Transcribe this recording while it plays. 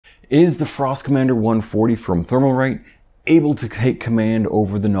Is the Frost Commander 140 from ThermalRight able to take command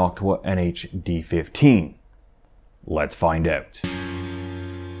over the Noctua NH D-15? Let's find out.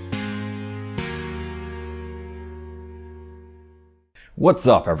 What's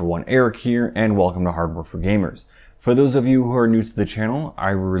up everyone, Erik here and welcome to Hardware for Gamers. For those of you who are new to the channel,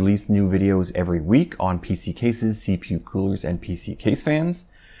 I release new videos every week on PC cases, CPU coolers, and PC case fans.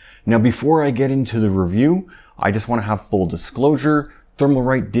 Now before I get into the review, I just want to have full disclosure.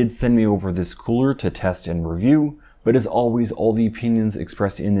 ThermalRight did send me over this cooler to test and review, but as always, all the opinions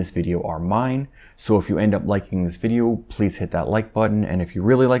expressed in this video are mine. So if you end up liking this video, please hit that like button, and if you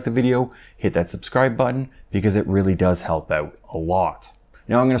really like the video, hit that subscribe button because it really does help out a lot.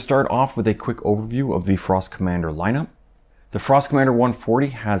 Now I'm going to start off with a quick overview of the Frost Commander lineup. The Frost Commander 140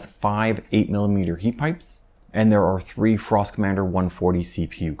 has 5 8mm heat pipes, and there are 3 Frost Commander 140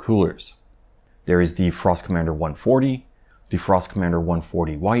 CPU coolers. There is the Frost Commander 140, the Frost Commander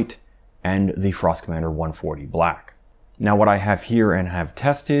 140 White, and the Frost Commander 140 Black. Now what I have here and have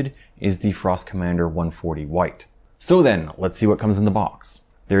tested is the Frost Commander 140 White. So then, let's see what comes in the box.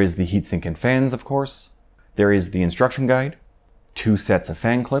 There is the heatsink and fans, of course. There is the instruction guide, 2 sets of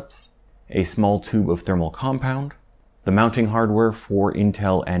fan clips, a small tube of thermal compound, the mounting hardware for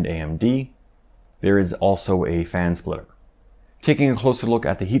Intel and AMD. There is also a fan splitter. Taking a closer look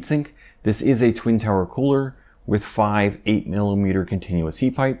at the heatsink, this is a twin tower cooler with 5 8mm continuous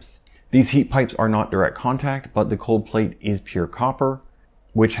heat pipes. These heat pipes are not direct contact, but the cold plate is pure copper,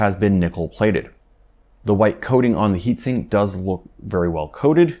 which has been nickel plated. The white coating on the heatsink does look very well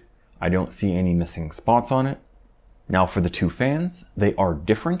coated. I don't see any missing spots on it. Now for the 2 fans, they are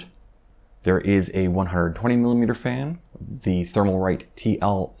different. There is a 120mm fan, the ThermalRight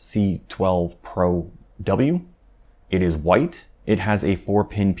TLC12 Pro W. It is white. It has a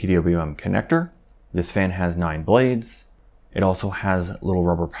 4-pin PWM connector. This fan has 9 blades. It also has little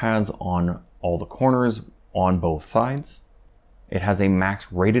rubber pads on all the corners on both sides. It has a max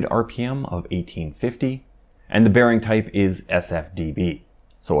rated RPM of 1850, and the bearing type is SFDB,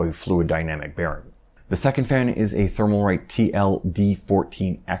 so a fluid dynamic bearing. The second fan is a ThermalRight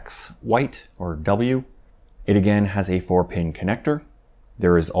TLD14X White, or W. It again has a 4-pin connector.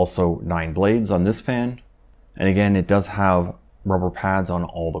 There is also 9 blades on this fan, and again it does have rubber pads on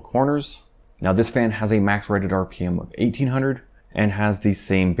all the corners. Now this fan has a max rated RPM of 1800 and has the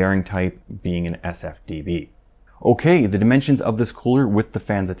same bearing type, being an SFDB. Okay, the dimensions of this cooler with the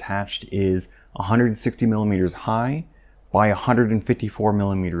fans attached is 160mm high by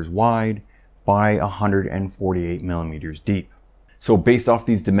 154mm wide by 148mm deep. So based off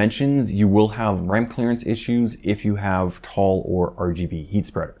these dimensions, you will have ramp clearance issues if you have tall or RGB heat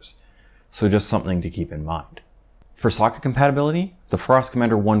spreaders. So just something to keep in mind. For socket compatibility, the Frost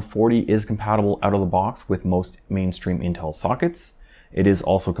Commander 140 is compatible out of the box with most mainstream Intel sockets. It is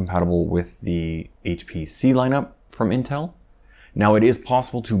also compatible with the HPC lineup from Intel. Now it is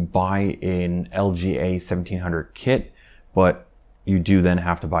possible to buy an LGA 1700 kit, but you do then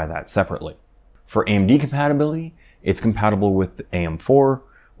have to buy that separately. For AMD compatibility, it's compatible with AM4,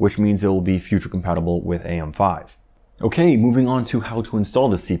 which means it will be future compatible with AM5. Okay, moving on to how to install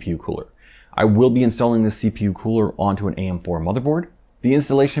the CPU cooler. I will be installing this CPU cooler onto an AM4 motherboard. The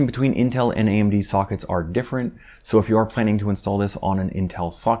installation between Intel and AMD sockets are different, so if you are planning to install this on an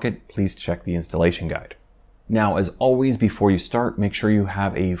Intel socket, please check the installation guide. Now, as always, before you start, make sure you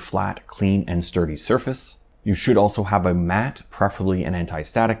have a flat, clean, and sturdy surface. You should also have a mat, preferably an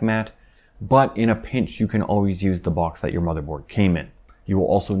anti-static mat, but in a pinch, you can always use the box that your motherboard came in. You will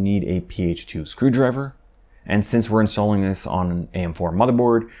also need a PH2 screwdriver. And since we're installing this on an AM4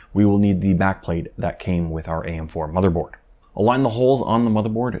 motherboard, we will need the backplate that came with our AM4 motherboard. Align the holes on the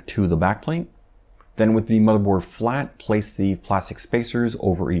motherboard to the backplate. Then with the motherboard flat, place the plastic spacers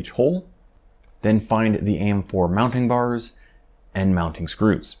over each hole. Then find the AM4 mounting bars and mounting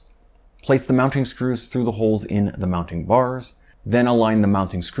screws. Place the mounting screws through the holes in the mounting bars. Then align the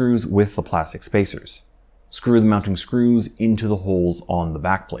mounting screws with the plastic spacers. Screw the mounting screws into the holes on the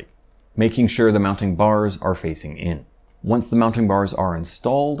backplate, making sure the mounting bars are facing in. Once the mounting bars are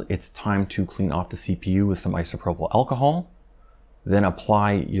installed, it's time to clean off the CPU with some isopropyl alcohol. Then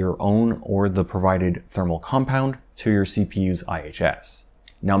apply your own or the provided thermal compound to your CPU's IHS.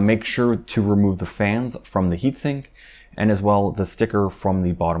 Now make sure to remove the fans from the heatsink and as well the sticker from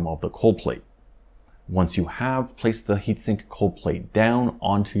the bottom of the cold plate. Once you have, place the heatsink cold plate down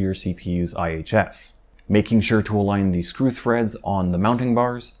onto your CPU's IHS, making sure to align the screw threads on the mounting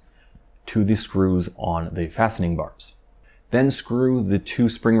bars to the screws on the fastening bars. Then screw the 2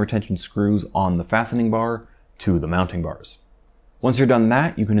 spring retention screws on the fastening bar to the mounting bars. Once you're done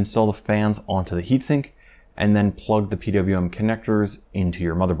that, you can install the fans onto the heatsink and then plug the PWM connectors into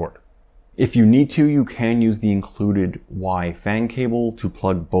your motherboard. If you need to, you can use the included Y fan cable to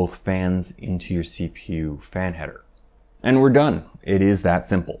plug both fans into your CPU fan header. And we're done. It is that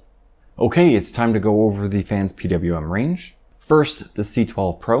simple. Okay, it's time to go over the fan's PWM range. First, the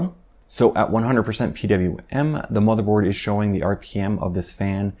C12 Pro. So at 100% PWM, the motherboard is showing the RPM of this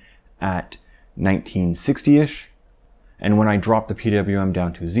fan at 1960-ish. And when I drop the PWM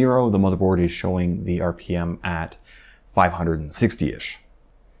down to 0, the motherboard is showing the RPM at 560-ish.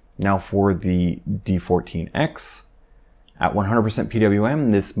 Now for the D14X, at 100%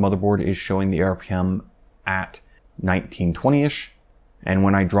 PWM, this motherboard is showing the RPM at 1920-ish. And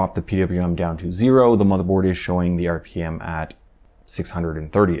when I drop the PWM down to 0, the motherboard is showing the RPM at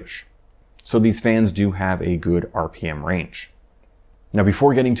 630-ish. So these fans do have a good RPM range. Now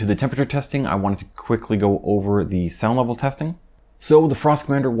before getting to the temperature testing, I wanted to quickly go over the sound level testing. So the Frost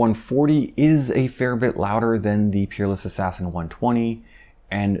Commander 140 is a fair bit louder than the Peerless Assassin 120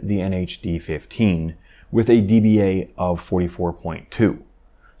 and the NH D-15 with a dBA of 44.2.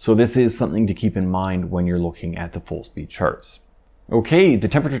 So this is something to keep in mind when you're looking at the full speed charts. Okay, the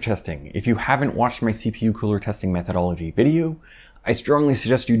temperature testing. If you haven't watched my CPU cooler testing methodology video, I strongly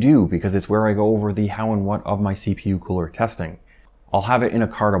suggest you do because it's where I go over the how and what of my CPU cooler testing. I'll have it in a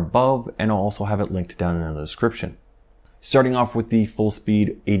card above and I'll also have it linked down in the description. Starting off with the full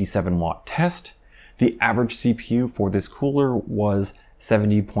speed 87 watt test, the average CPU for this cooler was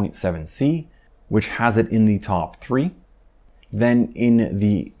 70.7C, which has it in the top 3. Then in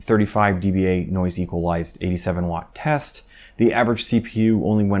the 35 dBA noise equalized 87 watt test, the average CPU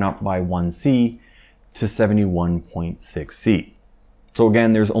only went up by 1C to 71.6C. So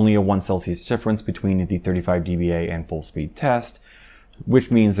again, there's only a 1 Celsius difference between the 35 dBA and full speed test,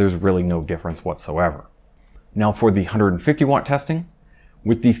 which means there's really no difference whatsoever. Now for the 150 watt testing,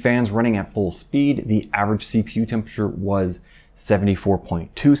 with the fans running at full speed, the average CPU temperature was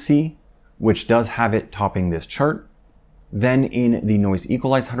 74.2C, which does have it topping this chart. Then in the noise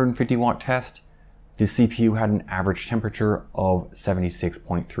equalized 150 watt test, the CPU had an average temperature of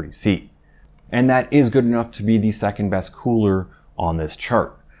 76.3C. And that is good enough to be the second best cooler on this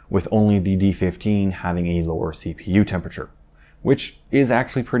chart, with only the D15 having a lower CPU temperature, which is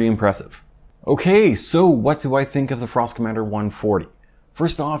actually pretty impressive. Okay, so what do I think of the Frost Commander 140?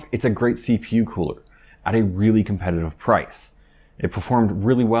 First off, it's a great CPU cooler at a really competitive price. It performed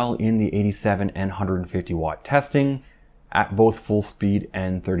really well in the 87 and 150 watt testing at both full speed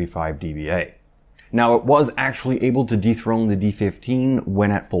and 35 dBA. Now it was actually able to dethrone the D15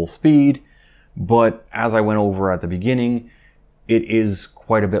 when at full speed, but as I went over at the beginning, it is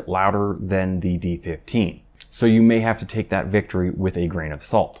quite a bit louder than the D15. So you may have to take that victory with a grain of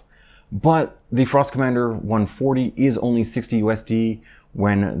salt. But the Frost Commander 140 is only 60 USD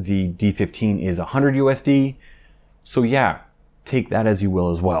when the D15 is 100 USD. So yeah, take that as you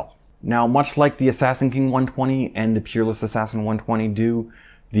will as well. Now, much like the Assassin King 120 and the Peerless Assassin 120 do,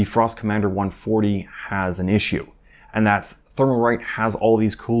 the Frost Commander 140 has an issue. And that's ThermalRight has all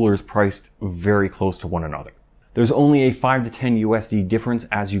these coolers priced very close to one another. There's only a 5 to 10 USD difference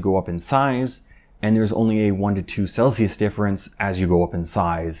as you go up in size, and there's only a 1 to 2 Celsius difference as you go up in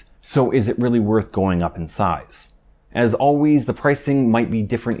size. So is it really worth going up in size? As always, the pricing might be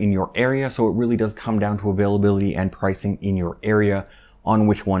different in your area, so it really does come down to availability and pricing in your area on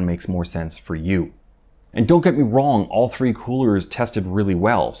which one makes more sense for you. And don't get me wrong, all 3 coolers tested really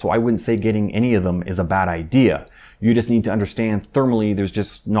well, so I wouldn't say getting any of them is a bad idea. You just need to understand thermally there's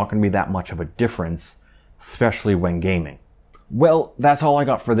just not going to be that much of a difference, especially when gaming. Well, that's all I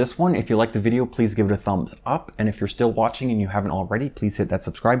got for this one. If you liked the video, please give it a thumbs up. And if you're still watching and you haven't already, please hit that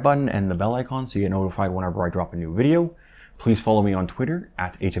subscribe button and the bell icon so you get notified whenever I drop a new video. Please follow me on Twitter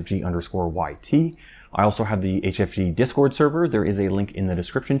at HFG_YT. I also have the HFG Discord server. There is a link in the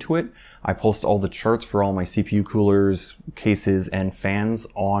description to it. I post all the charts for all my CPU coolers, cases, and fans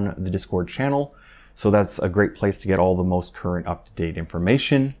on the Discord channel. So that's a great place to get all the most current up-to-date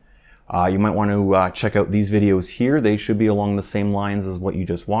information. You might want to check out these videos here. They should be along the same lines as what you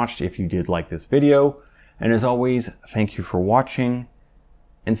just watched if you did like this video. And as always, thank you for watching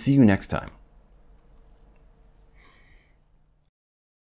and see you next time.